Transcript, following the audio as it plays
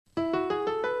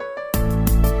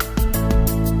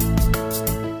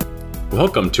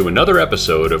Welcome to another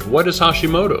episode of What is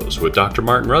Hashimoto's with Dr.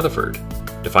 Martin Rutherford.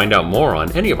 To find out more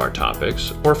on any of our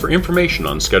topics, or for information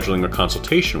on scheduling a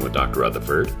consultation with Dr.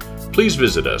 Rutherford, please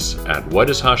visit us at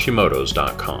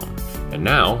whatishashimoto's.com. And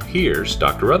now, here's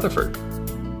Dr. Rutherford.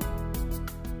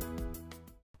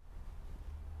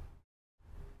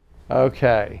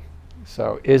 Okay,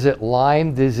 so is it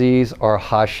Lyme disease or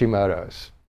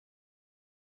Hashimoto's?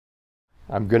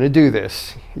 I'm going to do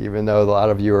this, even though a lot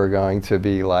of you are going to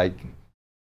be like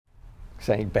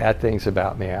saying bad things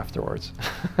about me afterwards.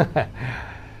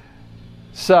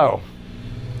 So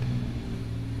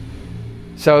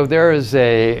there is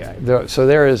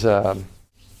there's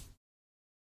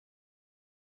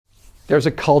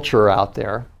a culture out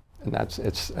there, and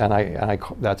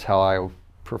that's how I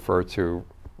prefer to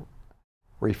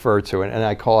refer to it, and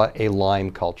I call it a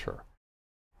Lyme culture.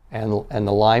 And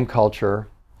the Lyme culture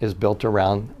is built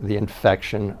around the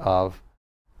infection of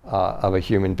a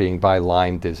human being by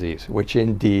Lyme disease, which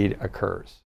indeed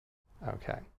occurs.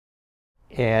 Okay,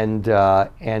 and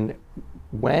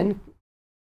when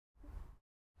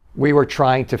we were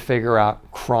trying to figure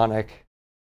out chronic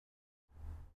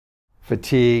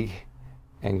fatigue,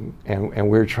 and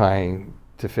we're trying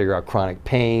to figure out chronic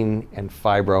pain and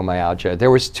fibromyalgia,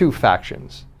 there was two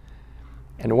factions,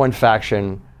 and one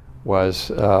faction was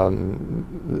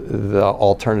the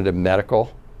alternative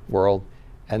medical world,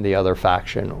 and the other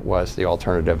faction was the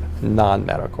alternative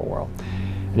non-medical world.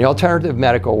 And the alternative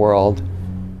medical world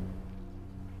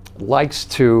likes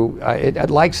to,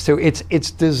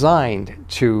 it's designed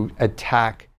to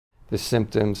attack the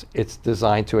symptoms, it's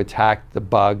designed to attack the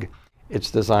bug, it's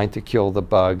designed to kill the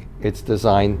bug, it's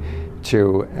designed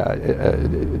to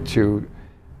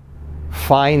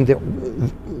find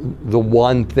the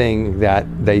one thing that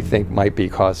they think might be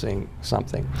causing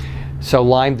something. So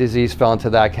Lyme disease fell into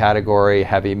that category,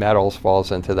 heavy metals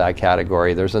falls into that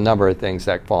category. There's a number of things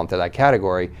that fall into that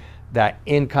category that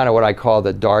in kind of what I call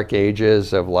the dark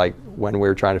ages of like when we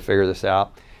were trying to figure this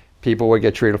out, people would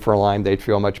get treated for Lyme, they'd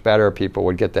feel much better. People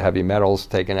would get the heavy metals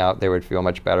taken out, they would feel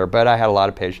much better. But I had a lot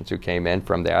of patients who came in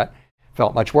from that,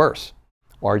 felt much worse,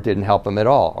 or it didn't help them at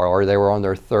all, or they were on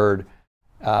their third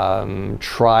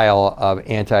trial of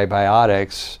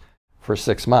antibiotics for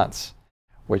 6 months,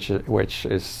 which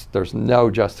is there's no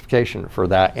justification for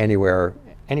that anywhere.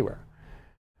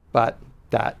 But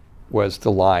that was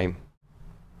the Lyme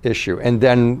issue, and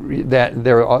then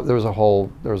there was a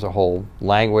whole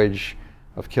language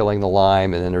of killing the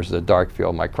Lyme, and then there's the dark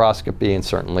field microscopy, and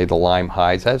certainly the Lyme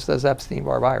hides, as does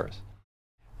Epstein-Barr virus,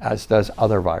 as does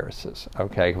other viruses.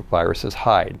 Okay, viruses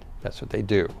hide. That's what they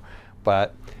do,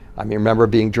 but I mean, remember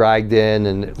being dragged in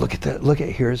and look at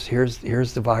here's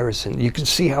the virus, and you can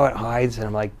see how it hides, and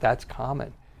I'm like, that's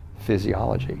common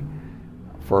physiology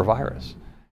for a virus.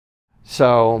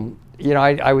 So, you know,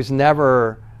 I was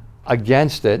never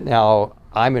against it. Now,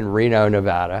 I'm in Reno,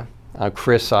 Nevada.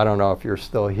 Chris, I don't know if you're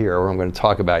still here, or I'm going to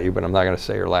talk about you, but I'm not going to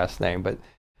say your last name, but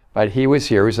he was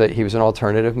here. He was an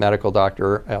alternative medical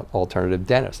doctor, alternative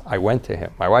dentist. I went to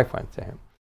him. My wife went to him.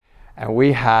 And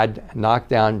we had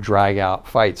knockdown, drag-out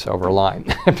fights over Lyme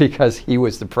because he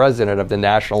was the president of the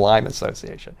National Lyme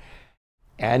Association.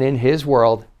 And in his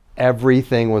world,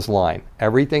 everything was Lyme.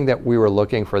 Everything that we were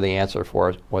looking for the answer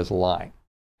for was Lyme.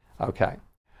 Okay.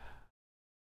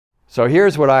 So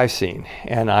here's what I've seen,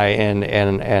 and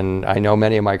I know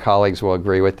many of my colleagues will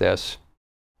agree with this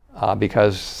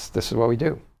because this is what we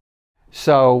do.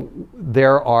 So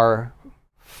there are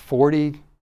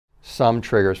 40-some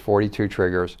triggers, 42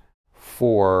 triggers,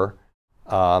 for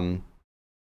autoimmune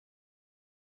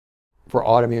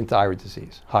thyroid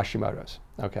disease, Hashimoto's.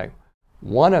 Okay,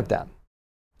 one of them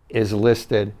is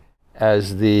listed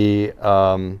as the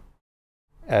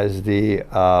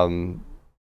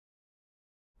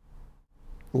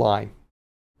Lyme,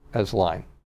 as Lyme.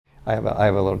 I have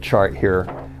a little chart here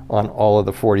on all of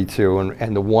the 42,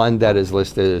 and the one that is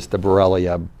listed is the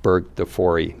Borrelia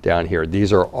burgdorferi down here.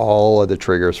 These are all of the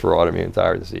triggers for autoimmune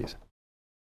thyroid disease.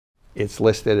 It's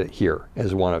listed here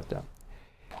as one of them.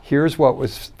 Here's what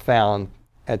was found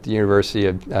at the University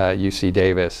of UC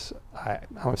Davis, I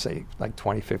want to say like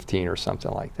 2015 or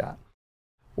something like that,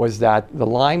 was that the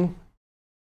Lyme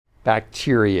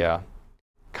bacteria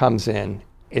comes in,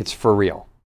 it's for real.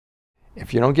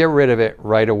 If you don't get rid of it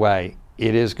right away,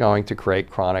 it is going to create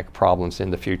chronic problems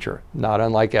in the future. Not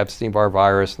unlike Epstein-Barr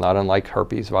virus, not unlike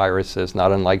herpes viruses,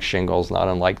 not unlike shingles, not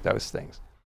unlike those things.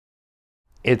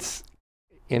 It's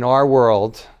in our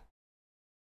world,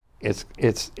 it's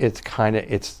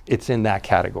in that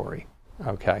category.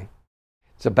 Okay,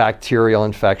 it's a bacterial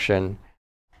infection,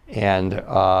 and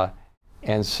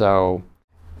so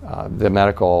The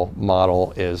medical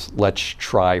model is let's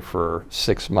try for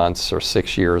 6 months or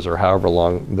 6 years or however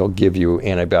long they'll give you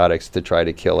antibiotics to try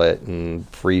to kill it and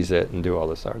freeze it and do all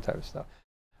this other type of stuff.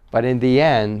 But in the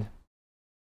end,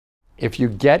 if you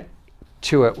get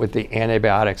to it with the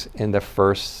antibiotics in the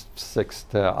first 6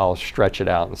 to, I'll stretch it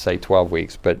out and say 12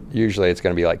 weeks, but usually it's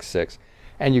going to be like 6,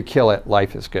 and you kill it,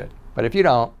 life is good. But if you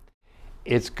don't,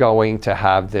 it's going to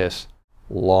have this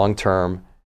long-term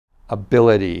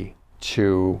ability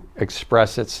to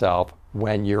express itself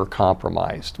when you're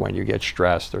compromised, when you get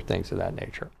stressed or things of that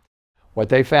nature. What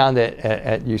they found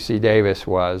at UC Davis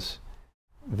was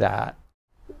that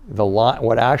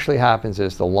what actually happens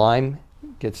is the Lyme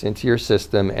gets into your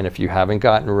system, and if you haven't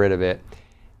gotten rid of it,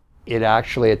 it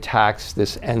actually attacks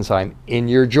this enzyme in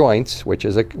your joints, which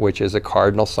is a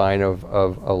cardinal sign of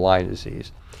Lyme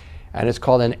disease. And it's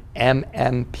called an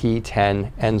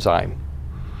MMP10 enzyme.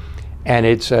 And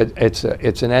it's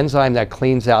an enzyme that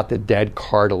cleans out the dead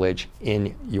cartilage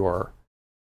in your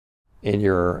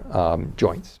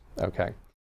joints. Okay.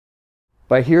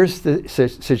 But here's the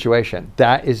situation.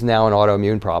 That is now an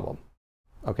autoimmune problem.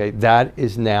 Okay. That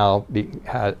is now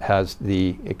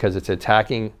because it's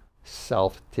attacking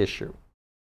self tissue.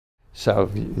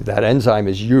 So that enzyme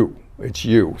is you. It's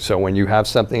you. So when you have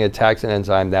something that attacks an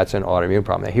enzyme, that's an autoimmune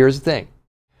problem. Now here's the thing.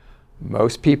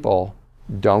 Most people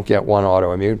don't get one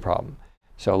autoimmune problem.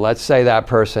 So let's say that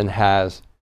person has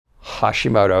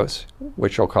Hashimoto's,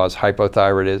 which will cause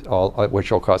hypothyroidism,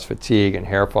 which will cause fatigue and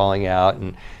hair falling out,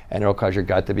 and it'll cause your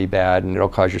gut to be bad, and it'll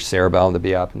cause your cerebellum to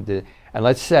be up. And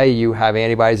let's say you have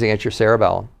antibodies against your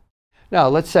cerebellum. Now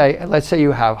let's say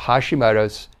you have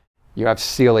Hashimoto's, you have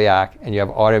celiac, and you have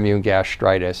autoimmune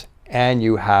gastritis, and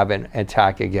you have an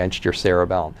attack against your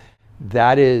cerebellum.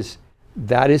 That is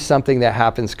something that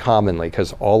happens commonly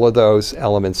because all of those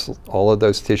elements, all of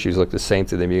those tissues look the same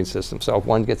to the immune system. So if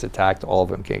one gets attacked, all of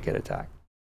them can't get attacked.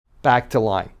 Back to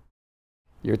Lyme.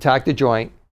 You attack the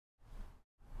joint.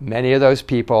 Many of those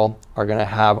people are going to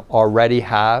already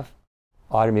have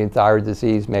autoimmune thyroid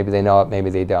disease. Maybe they know it, maybe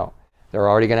they don't. They're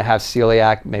already going to have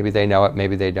celiac. Maybe they know it,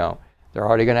 maybe they don't. They're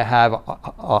already going to have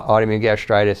autoimmune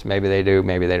gastritis. Maybe they do,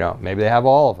 maybe they don't. Maybe they have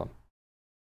all of them.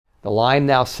 The Lyme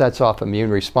now sets off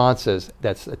immune responses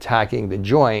that's attacking the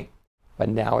joint, but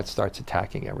now it starts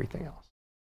attacking everything else.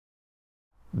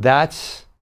 That's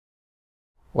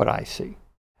what I see.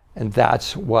 And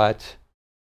that's what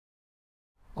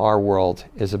our world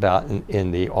is about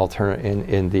in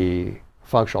the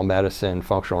functional medicine,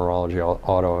 functional neurology,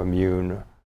 autoimmune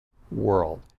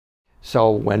world. So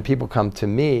when people come to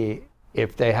me,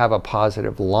 if they have a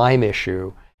positive Lyme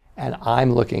issue and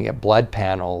I'm looking at blood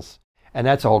panels, and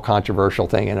that's a whole controversial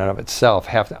thing in and of itself.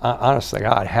 Honestly,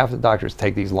 God, half the doctors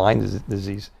take these Lyme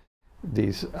disease,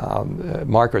 these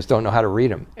markers, don't know how to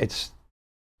read them. It's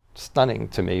stunning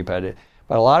to me, but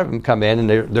a lot of them come in and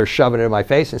they're shoving it in my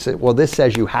face and say, well, this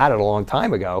says you had it a long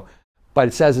time ago, but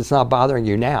it says it's not bothering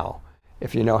you now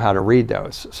if you know how to read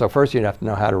those. So first you have to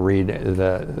know how to read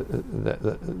the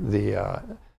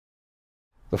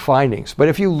findings. But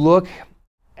if you look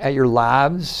at your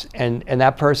labs and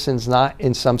that person's not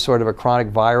in some sort of a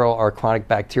chronic viral or chronic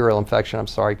bacterial infection,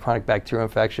 or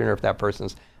if that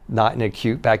person's not in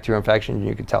acute bacterial infection,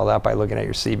 you can tell that by looking at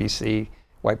your CBC,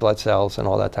 white blood cells, and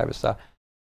all that type of stuff.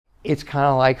 It's kind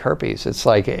of like herpes. It's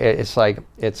kind of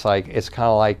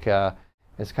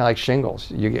like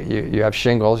shingles. You have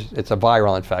shingles. It's a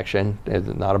viral infection. It's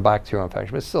not a bacterial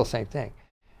infection, but it's still the same thing.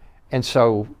 And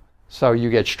so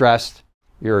you get stressed.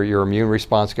 Your immune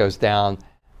response goes down.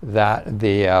 That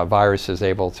the virus is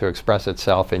able to express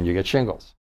itself, and you get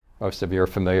shingles. Most of you are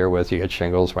familiar with you get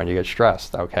shingles when you get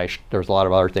stressed. Okay, there's a lot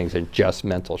of other things than just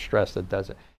mental stress that does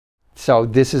it. So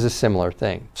this is a similar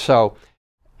thing. So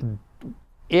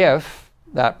if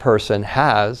that person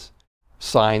has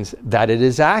signs that it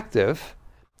is active,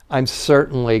 I'm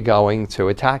certainly going to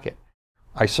attack it.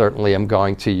 I certainly am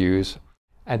going to use.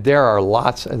 And there are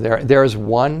lots. There's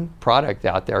one product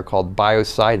out there called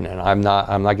Biocidin, and I'm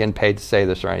not getting paid to say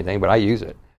this or anything, but I use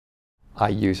it.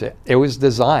 It was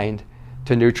designed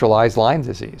to neutralize Lyme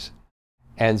disease,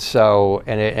 and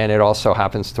it also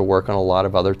happens to work on a lot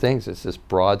of other things. It's this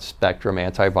broad spectrum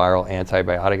antiviral,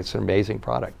 antibiotic. It's an amazing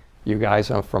product. You guys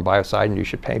from Biocidin, you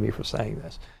should pay me for saying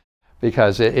this,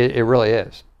 because it really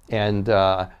is. And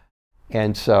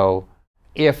so,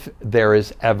 if there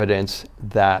is evidence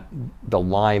that the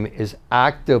Lyme is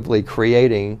actively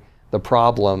creating the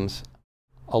problems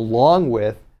along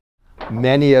with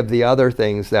many of the other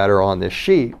things that are on this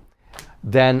sheet,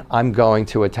 then I'm going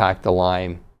to attack the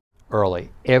Lyme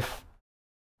early. If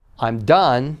I'm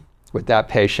done with that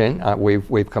patient,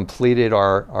 we've completed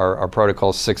our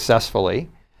protocol successfully,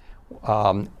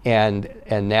 And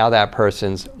now that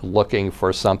person's looking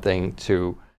for something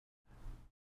to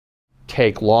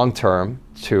take long term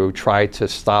to try to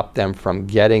stop them from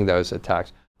getting those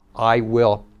attacks, I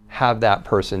will have that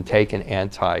person take a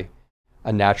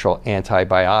natural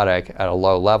antibiotic at a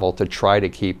low level to try to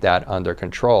keep that under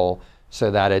control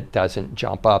so that it doesn't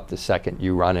jump up the second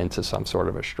you run into some sort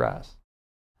of a stress.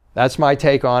 That's my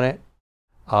take on it.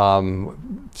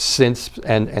 Since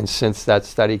that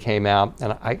study came out,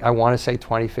 and I want to say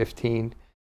 2015,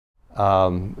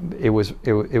 it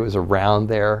was around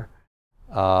there,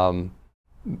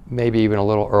 maybe even a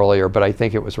little earlier, but I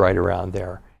think it was right around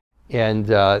there. And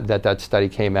that study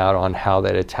came out on how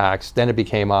that attacks. Then it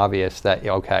became obvious that,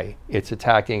 okay, it's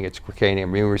creating an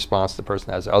immune response. The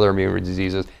person has other immune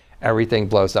diseases. Everything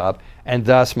blows up. And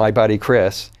thus, my buddy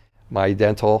Chris, my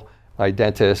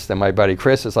dentist, and my buddy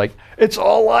Chris is like, it's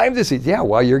all Lyme disease. Yeah,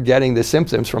 well, you're getting the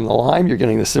symptoms from the Lyme. You're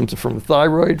getting the symptoms from the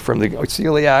thyroid, from the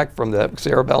celiac, from the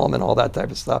cerebellum, and all that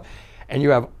type of stuff. And you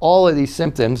have all of these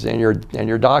symptoms, and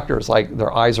your doctor's like,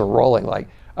 their eyes are rolling like,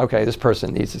 okay, this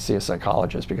person needs to see a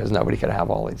psychologist because nobody can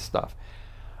have all this stuff.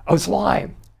 Oh, it's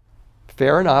Lyme.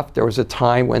 Fair enough. There was a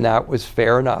time when that was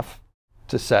fair enough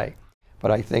to say. But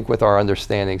I think with our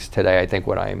understandings today, I think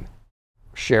what I'm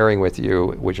sharing with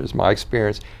you, which is my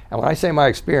experience, and when I say my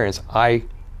experience, I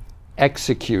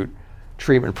execute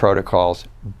treatment protocols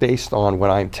based on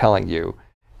what I'm telling you,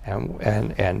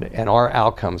 and our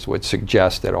outcomes would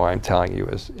suggest that what I'm telling you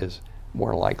is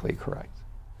more likely correct.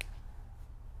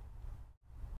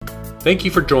 Thank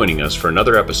you for joining us for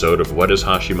another episode of What is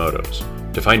Hashimoto's?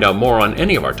 To find out more on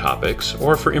any of our topics,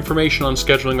 or for information on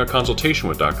scheduling a consultation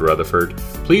with Dr. Rutherford,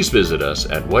 please visit us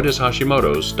at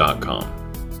whatishashimotos.com.